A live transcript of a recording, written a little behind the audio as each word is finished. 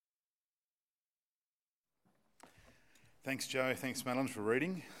Thanks, Joe. Thanks, Madeline, for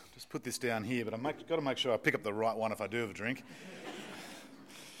reading. Just put this down here, but I've got to make sure I pick up the right one if I do have a drink.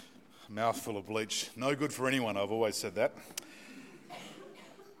 Mouthful of bleach. No good for anyone, I've always said that.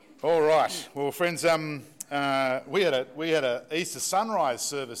 All right. Well, friends, we had a Easter sunrise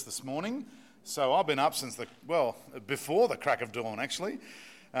service this morning, so I've been up since before the crack of dawn, actually.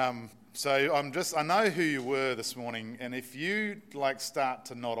 So I know who you were this morning, and if you start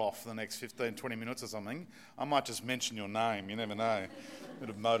to nod off for the next 15, 20 minutes or something, I might just mention your name. You never know. A bit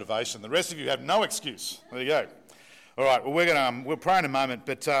of motivation. The rest of you have no excuse. There you go. All right. Well, we'll pray in a moment,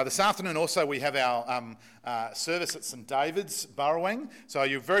 but this afternoon also we have our service at St David's, Burrowing. So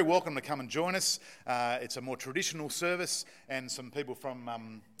you're very welcome to come and join us. It's a more traditional service, and some people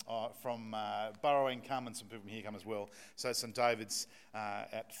from Burrowing come and some people from here come as well. So St David's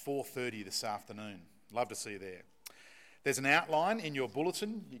at 4:30 this afternoon. Love to see you there. There's an outline in your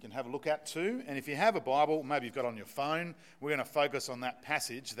bulletin you can have a look at too. And if you have a Bible, maybe you've got it on your phone, we're going to focus on that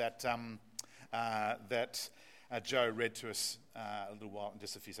passage that Joe read to us a little while,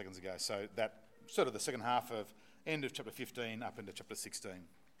 just a few seconds ago. So that sort of the second half of end of chapter 15 up into chapter 16.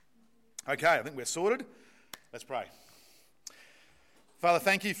 Okay, I think we're sorted. Let's pray. Father,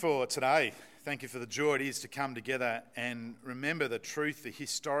 thank you for today. Thank you for the joy it is to come together and remember the truth, the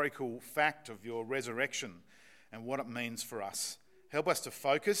historical fact of your resurrection and what it means for us. Help us to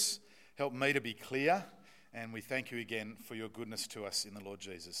focus, help me to be clear, and we thank you again for your goodness to us in the Lord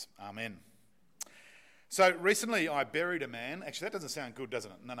Jesus. Amen. So recently I buried a man. Actually, that doesn't sound good,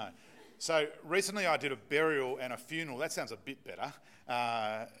 doesn't it? No. So recently I did a burial and a funeral. That sounds a bit better.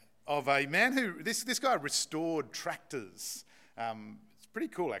 Of a man who, this guy restored tractors. It's pretty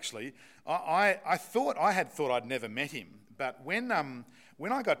cool, actually. I had thought I'd never met him, but when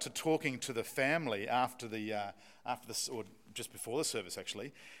I got to talking to the family after or just before the service,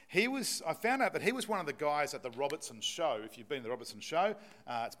 actually, I found out that he was one of the guys at the Robertson Show. If you've been to the Robertson Show,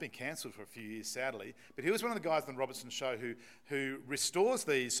 it's been cancelled for a few years, sadly. But he was one of the guys at the Robertson Show who restores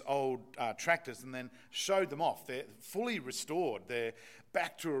these old tractors and then showed them off. They're fully restored. They're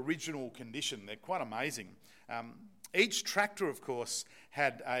back to original condition. They're quite amazing. Each tractor, of course,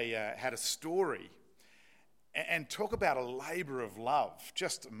 had a story. And talk about a labour of love,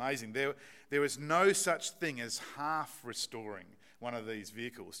 just amazing. There was no such thing as half restoring one of these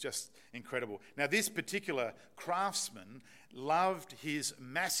vehicles, just incredible. Now, this particular craftsman loved his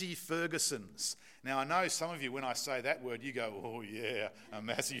Massey Fergusons. Now, I know some of you, when I say that word, you go, oh yeah, a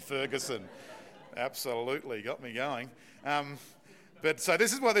Massey Ferguson. Absolutely, got me going. But so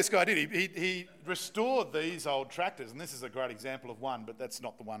this is what this guy did. He restored these old tractors, and this is a great example of one, but that's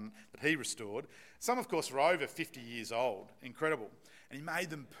not the one that he restored. Some, of course, were over 50 years old. Incredible. And he made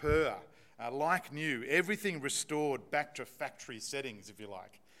them purr like new. Everything restored back to factory settings, if you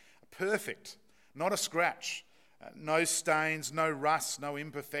like. Perfect. Not a scratch. No stains, no rust, no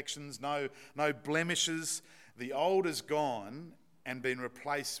imperfections, no blemishes. The old is gone and been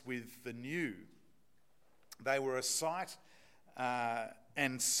replaced with the new. They were a sight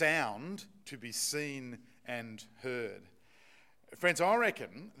and sound to be seen and heard. Friends, I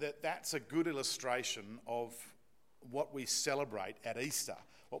reckon that that's a good illustration of what we celebrate at Easter,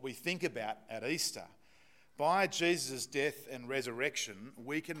 what we think about at Easter. By Jesus' death and resurrection,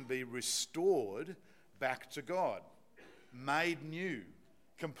 we can be restored back to God, made new,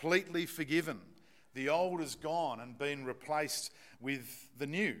 completely forgiven. The old is gone and been replaced with the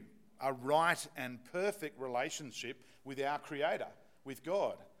new. A right and perfect relationship with our Creator, with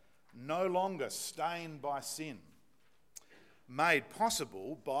God, no longer stained by sin, made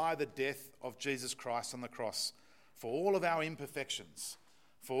possible by the death of Jesus Christ on the cross for all of our imperfections,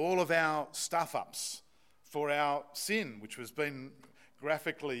 for all of our stuff-ups, for our sin, which has been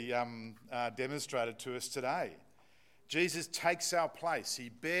graphically demonstrated to us today. Jesus takes our place. He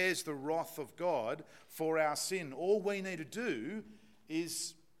bears the wrath of God for our sin. All we need to do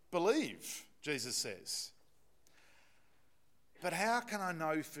is believe, Jesus says. But how can I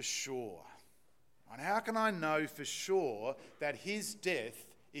know for sure? And how can I know for sure that his death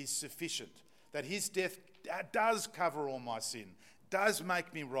is sufficient? That his death does cover all my sin, does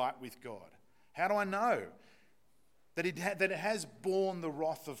make me right with God? How do I know that it has borne the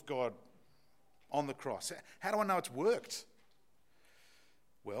wrath of God on the cross? How do I know it's worked?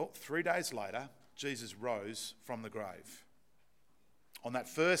 Well, 3 days later, Jesus rose from the grave. On that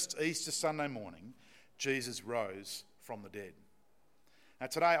first Easter Sunday morning, Jesus rose from the dead. Now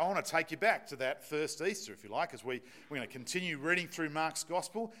today I want to take you back to that first Easter, if you like, as we're going to continue reading through Mark's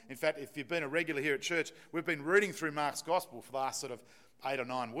Gospel. In fact, if you've been a regular here at church, we've been reading through Mark's Gospel for the last sort of 8 or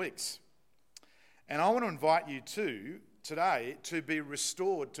 9 weeks. And I want to invite you today to be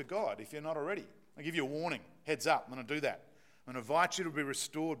restored to God, if you're not already. I give you a warning. Heads up, I'm going to do that. I'm going to invite you to be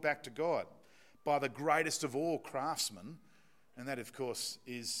restored back to God by the greatest of all craftsmen, and that, of course,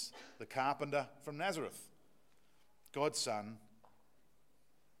 is the carpenter from Nazareth, God's son,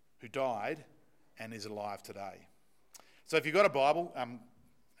 who died and is alive today. So if you've got a Bible,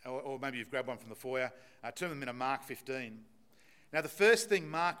 or maybe you've grabbed one from the foyer, turn them into Mark 15. Now, the first thing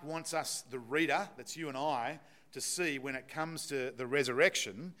Mark wants us, the reader, that's you and I, to see when it comes to the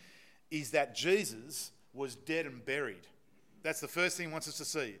resurrection is that Jesus was dead and buried. That's the first thing he wants us to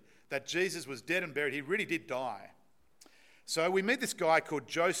see, that Jesus was dead and buried. He really did die. So we meet this guy called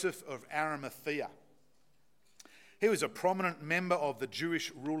Joseph of Arimathea. He was a prominent member of the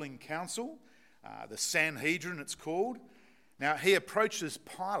Jewish ruling council, the Sanhedrin it's called. Now, he approaches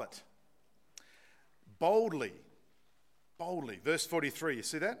Pilate boldly. Verse 43, you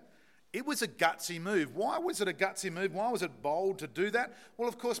see that? It was a gutsy move. Why was it a gutsy move? Why was it bold to do that? Well,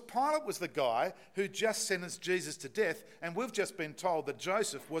 of course, Pilate was the guy who just sentenced Jesus to death, and we've just been told that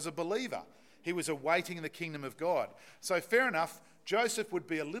Joseph was a believer. He was awaiting the kingdom of God. So fair enough, Joseph would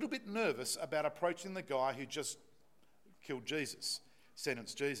be a little bit nervous about approaching the guy who just killed Jesus,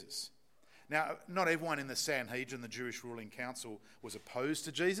 sentenced Jesus. Now, not everyone in the Sanhedrin, the Jewish ruling council, was opposed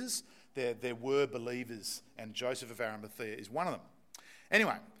to Jesus. There were believers, and Joseph of Arimathea is one of them.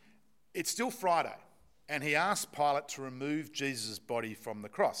 Anyway, it's still Friday, and he asked Pilate to remove Jesus' body from the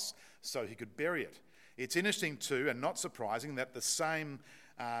cross so he could bury it. It's interesting too, and not surprising, that the same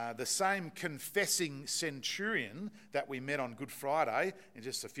confessing centurion that we met on Good Friday, in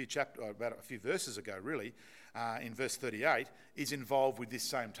just about a few verses ago really, in verse 38, is involved with this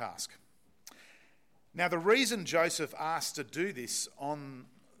same task. Now, the reason Joseph asked to do this on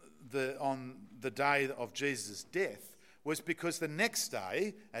the day of Jesus' death was because the next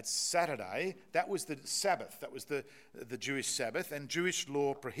day, at Saturday, that was the Sabbath. That was the Jewish Sabbath, and Jewish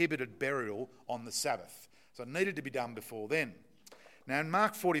law prohibited burial on the Sabbath. So it needed to be done before then. Now, in in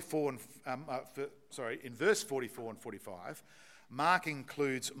verse 44 and 45, Mark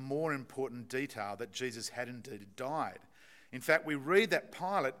includes more important detail that Jesus had indeed died. In fact, we read that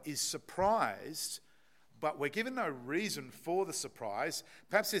Pilate is surprised, but we're given no reason for the surprise.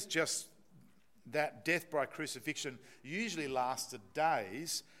 Perhaps it's just that death by crucifixion usually lasted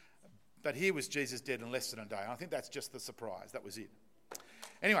days, but here was Jesus dead in less than a day. And I think that's just the surprise. That was it.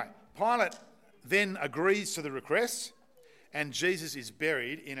 Anyway, Pilate then agrees to the request, and Jesus is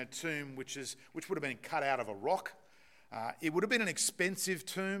buried in a tomb which would have been cut out of a rock. It would have been an expensive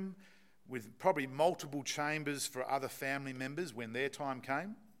tomb with probably multiple chambers for other family members when their time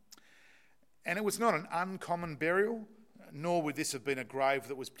came. And it was not an uncommon burial, nor would this have been a grave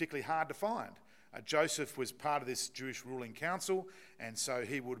that was particularly hard to find. Joseph was part of this Jewish ruling council, and so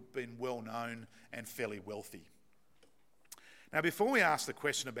he would have been well known and fairly wealthy. Now, before we ask the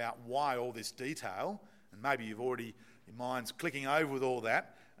question about why all this detail, and maybe your mind's clicking over with all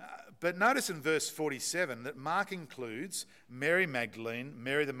that, but notice in verse 47 that Mark includes Mary Magdalene,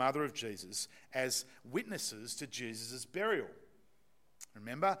 Mary the mother of Jesus, as witnesses to Jesus' burial.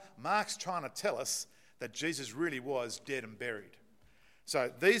 Remember, Mark's trying to tell us that Jesus really was dead and buried.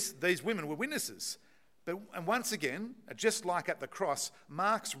 So these women were witnesses. And once again, just like at the cross,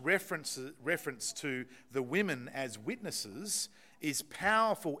 Mark's reference to the women as witnesses is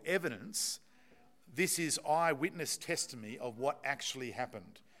powerful evidence. This is eyewitness testimony of what actually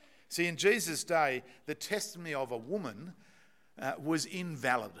happened. See, in Jesus' day, the testimony of a woman was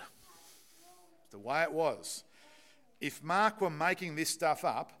invalid. It's the way it was. If Mark were making this stuff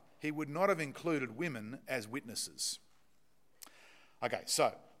up, he would not have included women as witnesses. Okay,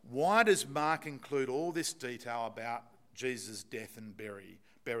 so why does Mark include all this detail about Jesus' death and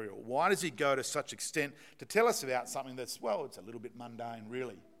burial? Why does he go to such extent to tell us about something that's, it's a little bit mundane,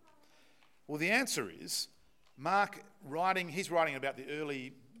 really? Well, the answer is, he's writing about the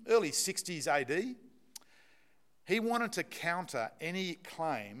early 60s AD. He wanted to counter any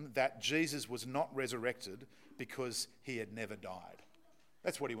claim that Jesus was not resurrected because he had never died.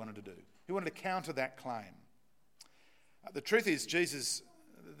 That's what he wanted to do. He wanted to counter that claim. The truth is,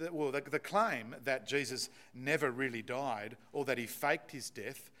 the claim that Jesus never really died or that he faked his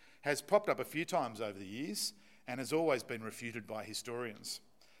death has popped up a few times over the years and has always been refuted by historians.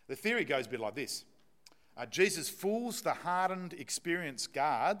 The theory goes a bit like this. Jesus fools the hardened, experienced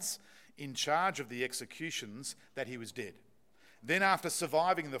guards in charge of the executions that he was dead. Then, after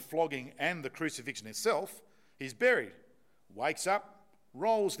surviving the flogging and the crucifixion itself, he's buried, wakes up,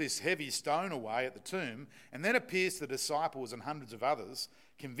 rolls this heavy stone away at the tomb, and then appears to the disciples and hundreds of others,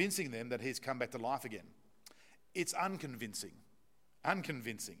 convincing them that he's come back to life again. It's unconvincing.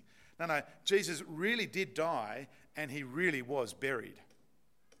 No, Jesus really did die, and he really was buried.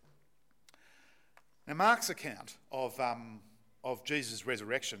 Now, Mark's account of Jesus'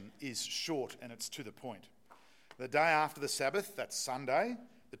 resurrection is short and it's to the point. The day after the Sabbath, that's Sunday,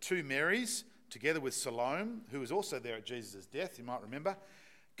 the two Marys, together with Salome, who was also there at Jesus' death, you might remember,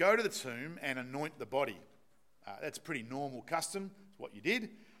 go to the tomb and anoint the body. That's a pretty normal custom. It's what you did.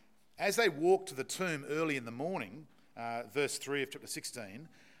 As they walk to the tomb early in the morning, verse 3 of chapter 16,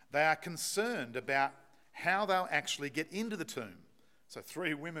 they are concerned about how they'll actually get into the tomb. So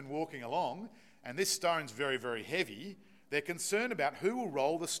 3 women walking along, and this stone's very, very heavy. They're concerned about who will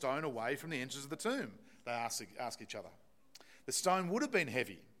roll the stone away from the entrance of the tomb, they ask each other. The stone would have been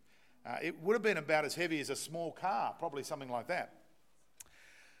heavy. It would have been about as heavy as a small car, probably something like that.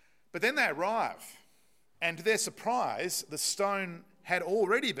 But then they arrive, and to their surprise, the stone had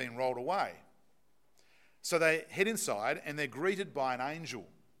already been rolled away. So they head inside and they're greeted by an angel.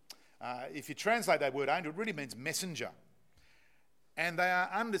 If you translate that word angel, it really means messenger. And they are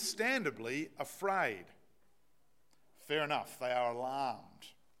understandably afraid. Fair enough, they are alarmed.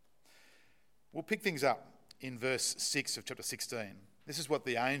 We'll pick things up in verse 6 of chapter 16. This is what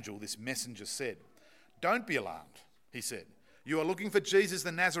the angel, this messenger, said. "Don't be alarmed," he said. "You are looking for Jesus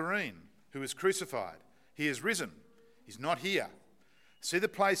the Nazarene, who was crucified. He is risen. He's not here. See the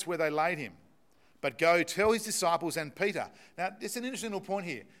place where they laid him. But go tell his disciples and Peter." Now, it's an interesting little point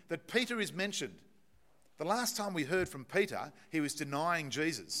here, that Peter is mentioned. The last time we heard from Peter, he was denying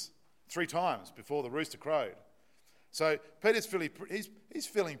Jesus 3 times before the rooster crowed. So Peter's he's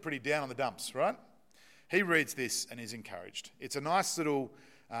feeling pretty down on the dumps, right? He reads this and is encouraged. It's a nice little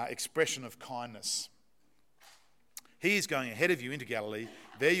expression of kindness. "He is going ahead of you into Galilee.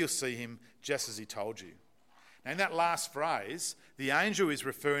 There you'll see him just as he told you." Now, in that last phrase, the angel is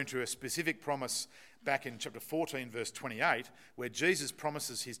referring to a specific promise back in chapter 14, verse 28, where Jesus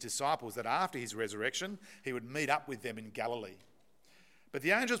promises his disciples that after his resurrection, he would meet up with them in Galilee. But the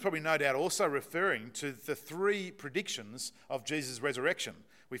angel is probably no doubt also referring to the 3 predictions of Jesus' resurrection.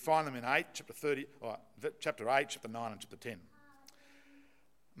 We find them in chapter 8, chapter 9, and chapter 10.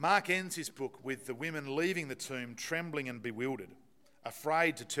 Mark ends his book with the women leaving the tomb trembling and bewildered,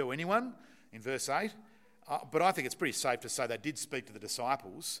 afraid to tell anyone in verse 8. But I think it's pretty safe to say they did speak to the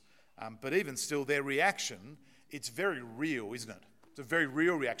disciples. But even still, their reaction, it's very real, isn't it? It's a very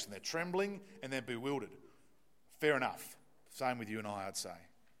real reaction. They're trembling and they're bewildered. Fair enough. Same with you and I, I'd say.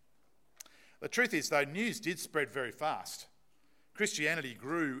 The truth is, though, news did spread very fast. Christianity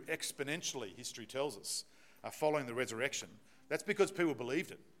grew exponentially, history tells us, following the resurrection. That's because people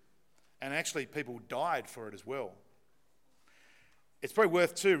believed it. And actually, people died for it as well. It's probably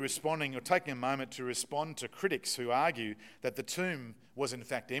worth too taking a moment to respond to critics who argue that the tomb was in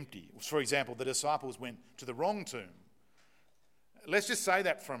fact empty. For example, the disciples went to the wrong tomb. Let's just say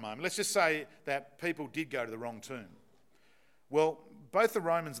that for a moment. Let's just say that people did go to the wrong tomb. Well, both the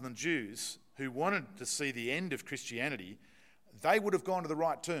Romans and the Jews who wanted to see the end of Christianity, they would have gone to the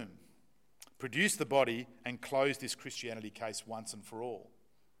right tomb, produced the body and closed this Christianity case once and for all.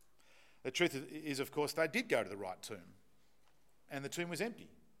 The truth is, of course, they did go to the right tomb. And the tomb was empty.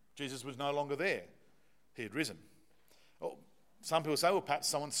 Jesus was no longer there. He had risen. Well, some people say, well, perhaps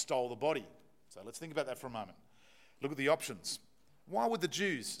someone stole the body. So let's think about that for a moment. Look at the options. Why would the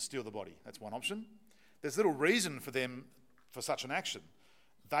Jews steal the body? That's one option. There's little reason for them for such an action.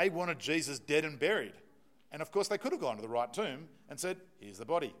 They wanted Jesus dead and buried. And of course, they could have gone to the right tomb and said, here's the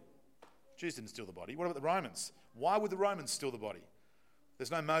body. Jews didn't steal the body. What about the Romans? Why would the Romans steal the body?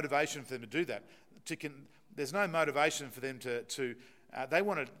 There's no motivation for them to do that. There's no motivation for them they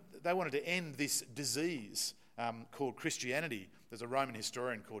wanted to end this disease called Christianity. There's a Roman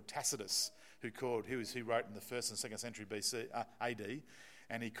historian called Tacitus who wrote in the 1st and 2nd century BC, AD,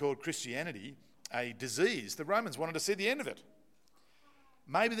 and he called Christianity a disease. The Romans wanted to see the end of it.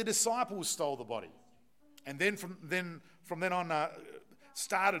 Maybe the disciples stole the body, and then from then on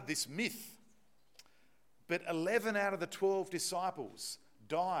started this myth. But 11 out of the 12 disciples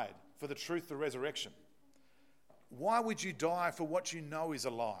died for the truth of the resurrection. Why would you die for what you know is a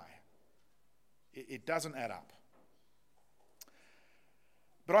lie? It doesn't add up.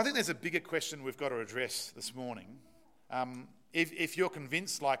 But I think there's a bigger question we've got to address this morning. If you're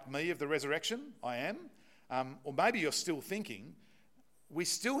convinced, like me, of the resurrection, I am, or maybe you're still thinking, we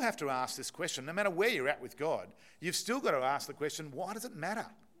still have to ask this question. No matter where you're at with God, you've still got to ask the question, why does it matter?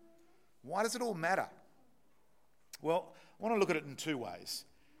 Why does it all matter? Well, I want to look at it in 2 ways.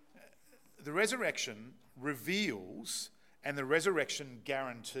 The resurrection reveals and the resurrection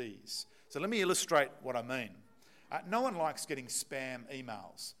guarantees. So let me illustrate what I mean. No one likes getting spam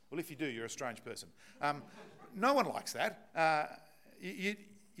emails. Well, if you do, you're a strange person. No one likes that. You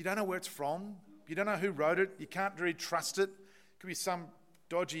don't know where it's from. You don't know who wrote it. You can't really trust it. It could be some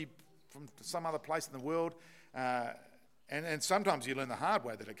dodgy from some other place in the world. And sometimes you learn the hard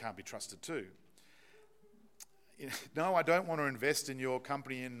way that it can't be trusted too. No, I don't want to invest in your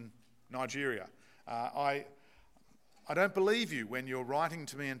company in Nigeria. I don't believe you when you're writing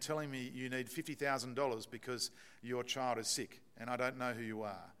to me and telling me you need $50,000 because your child is sick and I don't know who you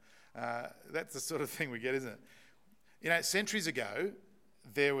are. That's the sort of thing we get, isn't it? Centuries ago,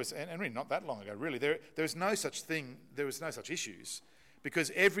 there was, and really not that long ago, really, there was no such thing, there was no such issues,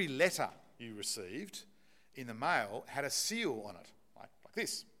 because every letter you received in the mail had a seal on it, like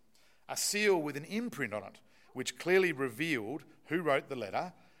this, a seal with an imprint on it, which clearly revealed who wrote the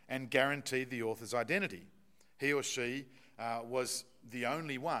letter and guaranteed the author's identity. He or she was the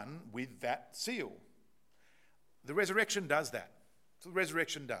only one with that seal. The resurrection does that. So the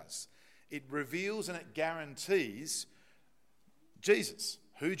resurrection does. It reveals and it guarantees Jesus,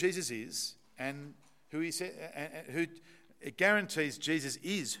 who Jesus is, and who he said, and who it guarantees Jesus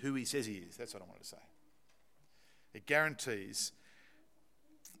is who he says he is. That's what I wanted to say. It guarantees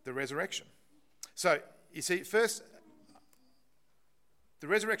the resurrection. So you see, first, the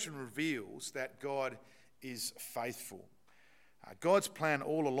resurrection reveals that God is faithful. God's plan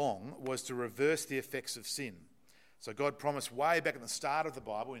all along was to reverse the effects of sin. So God promised way back at the start of the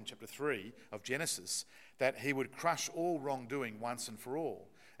Bible, in chapter 3 of Genesis, that he would crush all wrongdoing once and for all.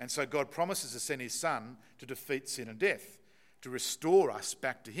 And so God promises to send his son to defeat sin and death, to restore us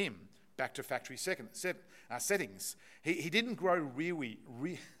back to him, back to factory settings. He didn't grow weary.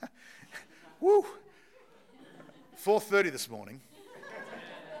 Woo! 4:30 this morning.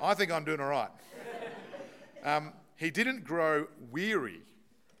 I think I'm doing all right. He didn't grow weary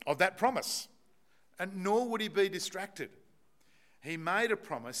of that promise, and nor would he be distracted. He made a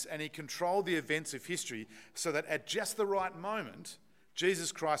promise and he controlled the events of history so that at just the right moment,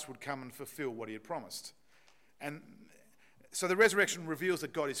 Jesus Christ would come and fulfill what he had promised. And so the resurrection reveals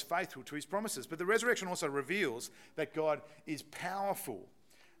that God is faithful to his promises, but the resurrection also reveals that God is powerful.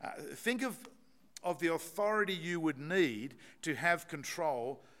 Think of the authority you would need to have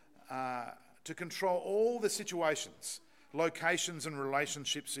control, to control all the situations, locations and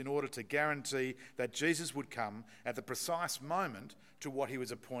relationships in order to guarantee that Jesus would come at the precise moment to what he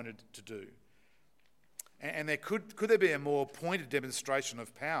was appointed to do. And could there be a more pointed demonstration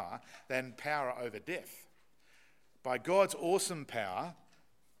of power than power over death? By God's awesome power,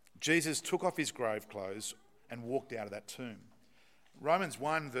 Jesus took off his grave clothes and walked out of that tomb. Romans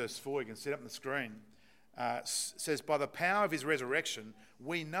 1 verse 4, you can see it up on the screen, says, by the power of his resurrection,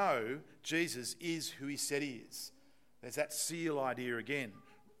 we know Jesus is who he said he is. There's that seal idea again.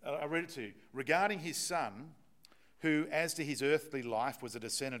 I'll read it to you. Regarding his son, who as to his earthly life was a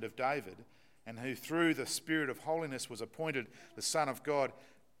descendant of David, and who through the Spirit of holiness was appointed the Son of God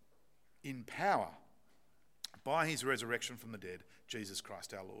in power, by his resurrection from the dead, Jesus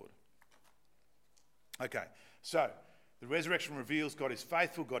Christ our Lord. Okay, so the resurrection reveals God is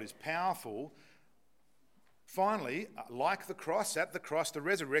faithful, God is powerful. Finally, like the cross, at the cross, the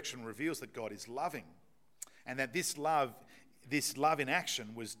resurrection reveals that God is loving, and that this love in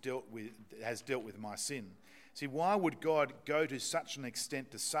action has dealt with my sin. See, why would God go to such an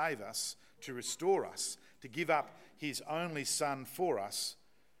extent to save us, to restore us, to give up his only Son for us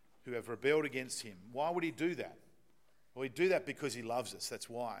who have rebelled against him? Why would he do that? Well, he'd do that because he loves us, that's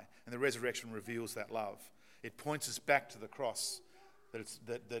why. And the resurrection reveals that love. It points us back to the cross,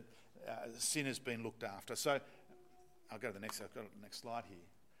 that sin has been looked after. So I've got the next slide here.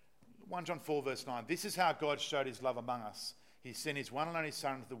 1 John 4 verse 9, this is how God showed his love among us. He sent his one and only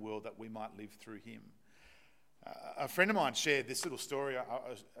Son into the world that we might live through him. A friend of mine shared this little story,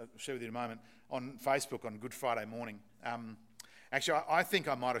 I'll share with you in a moment, on Facebook on Good Friday morning. Actually, I think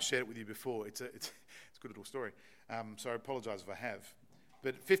I might have shared it with you before. It's a good little story, so I apologise if I have.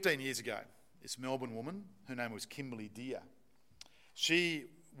 But 15 years ago, this Melbourne woman, her name was Kimberly Deer, she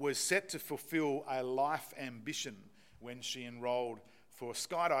was set to fulfil a life ambition when she enrolled for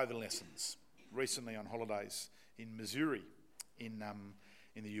skydiving lessons recently on holidays in Missouri in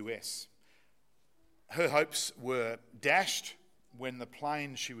the US. Her hopes were dashed when the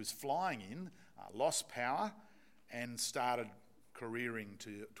plane she was flying in lost power and started careering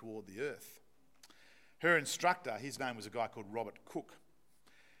toward the earth. Her instructor, his name was a guy called Robert Cook.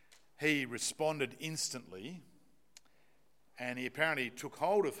 He responded instantly, and he apparently took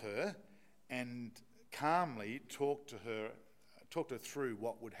hold of her and calmly talked her through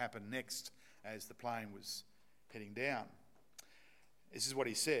what would happen next as the plane was heading down. This is what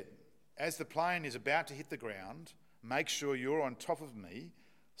he said. As the plane is about to hit the ground, make sure you're on top of me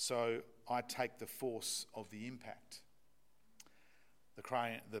so I take the force of the impact.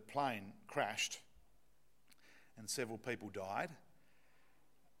 The plane crashed and several people died.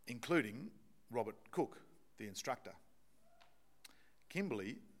 including Robert Cook, the instructor.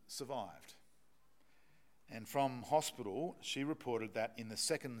 Kimberly survived. And from hospital, she reported that in the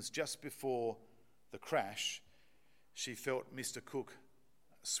seconds just before the crash, she felt Mr. Cook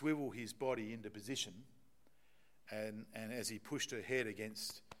swivel his body into position, and as he pushed her head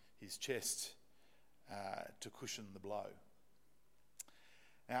against his chest to cushion the blow.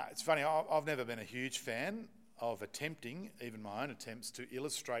 Now, it's funny, I've never been a huge fan of attempting, even my own attempts, to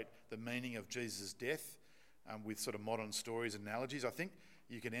illustrate the meaning of Jesus' death with sort of modern stories and analogies. I think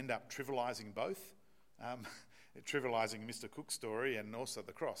you can end up trivialising both, trivialising Mr. Cook's story and also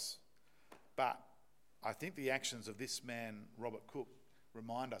the cross. But I think the actions of this man, Robert Cook,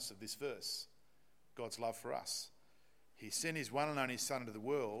 remind us of this verse, God's love for us. He sent his one and only Son into the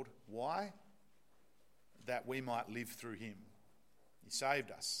world. Why? That we might live through him. He saved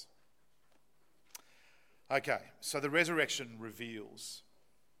us. Okay, so the resurrection reveals.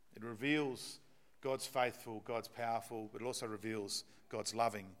 It reveals God's faithful, God's powerful, but it also reveals God's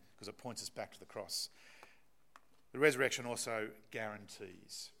loving because it points us back to the cross. The resurrection also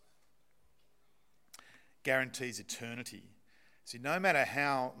guarantees eternity. See, no matter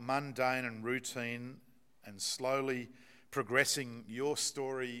how mundane and routine and slowly progressing your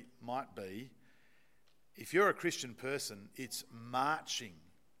story might be, if you're a Christian person, it's marching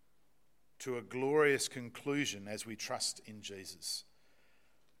to a glorious conclusion as we trust in Jesus.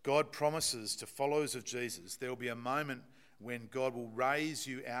 God promises to followers of Jesus there will be a moment when God will raise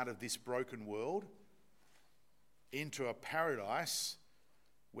you out of this broken world into a paradise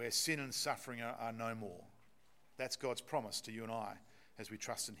where sin and suffering are no more. That's God's promise to you and I as we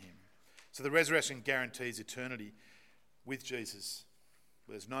trust in him. So the resurrection guarantees eternity with Jesus.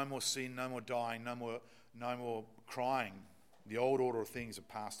 There's no more sin, no more dying, no more crying. The old order of things have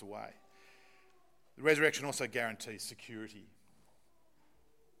passed away. The resurrection also guarantees security.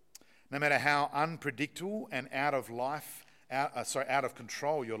 No matter how unpredictable and out of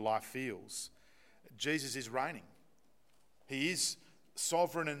control your life feels, Jesus is reigning. He is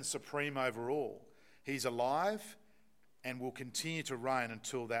sovereign and supreme over all. He's alive and will continue to reign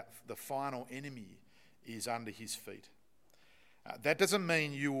until the final enemy is under his feet. That doesn't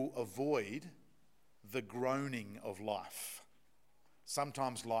mean you will avoid the groaning of life.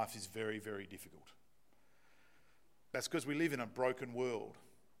 Sometimes life is very, very difficult. That's because we live in a broken world.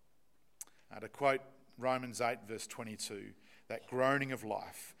 To quote Romans 8 verse 22, that groaning of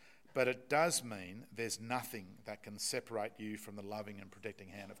life. But it does mean there's nothing that can separate you from the loving and protecting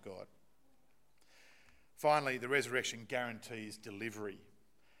hand of God. Finally, the resurrection guarantees delivery.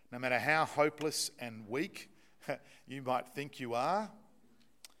 No matter how hopeless and weak you might think you are,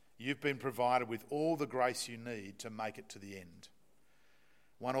 you've been provided with all the grace you need to make it to the end.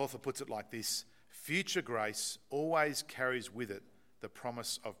 One author puts it like this: future grace always carries with it the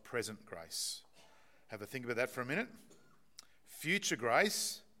promise of present grace. Have a think about that for a minute. Future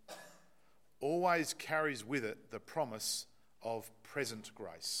grace always carries with it the promise of present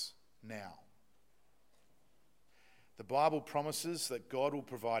grace now. The Bible promises that God will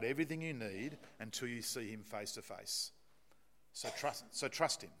provide everything you need until you see him face to face. So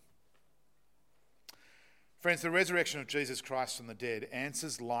trust him. Friends, the resurrection of Jesus Christ from the dead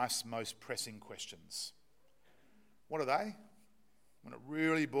answers life's most pressing questions. What are they? When it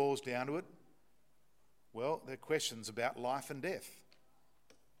really boils down to it, well, they're questions about life and death.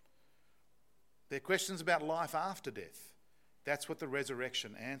 They're questions about life after death. That's what the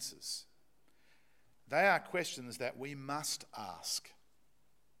resurrection answers. They are questions that we must ask.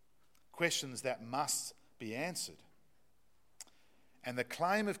 Questions that must be answered. And the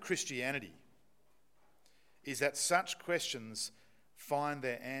claim of Christianity is that such questions find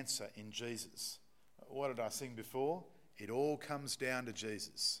their answer in Jesus. What did I sing before? It all comes down to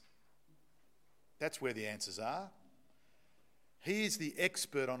Jesus. That's where the answers are. He is the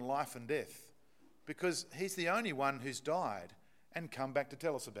expert on life and death because he's the only one who's died and come back to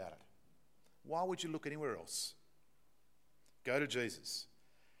tell us about it. Why would you look anywhere else? Go to Jesus.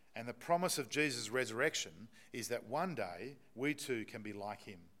 And the promise of Jesus' resurrection is that one day we too can be like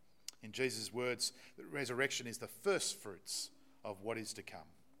him. In Jesus' words, the resurrection is the first fruits of what is to come.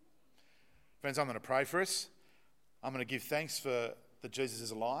 Friends, I'm going to pray for us. I'm going to give thanks for that Jesus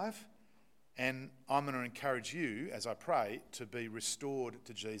is alive. And I'm going to encourage you, as I pray, to be restored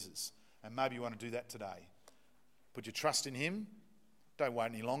to Jesus. And maybe you want to do that today. Put your trust in him. Don't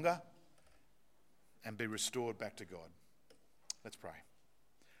wait any longer. And be restored back to God. Let's pray.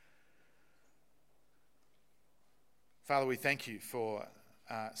 Father, we thank you for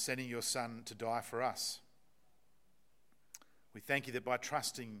sending your Son to die for us. We thank you that by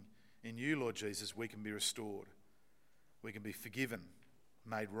trusting in you, Lord Jesus, we can be restored. We can be forgiven.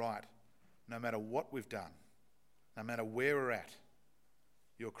 made right. No matter what we've done, no matter where we're at,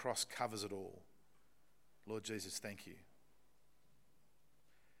 your cross covers it all. Lord Jesus, thank you.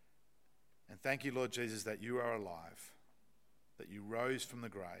 And thank you, Lord Jesus, that you are alive, that you rose from the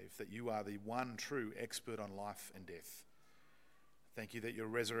grave, that you are the one true expert on life and death. Thank you that your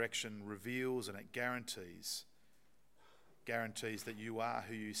resurrection reveals and it guarantees that you are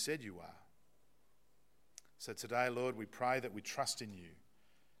who you said you are. So today, Lord, we pray that we trust in you.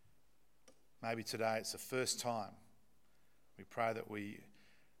 Maybe today it's the first time. We pray that we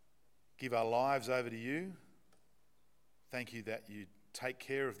give our lives over to you. Thank you that you take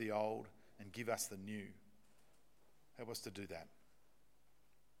care of the old and give us the new. Help us to do that.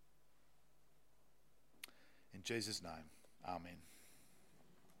 In Jesus' name, amen.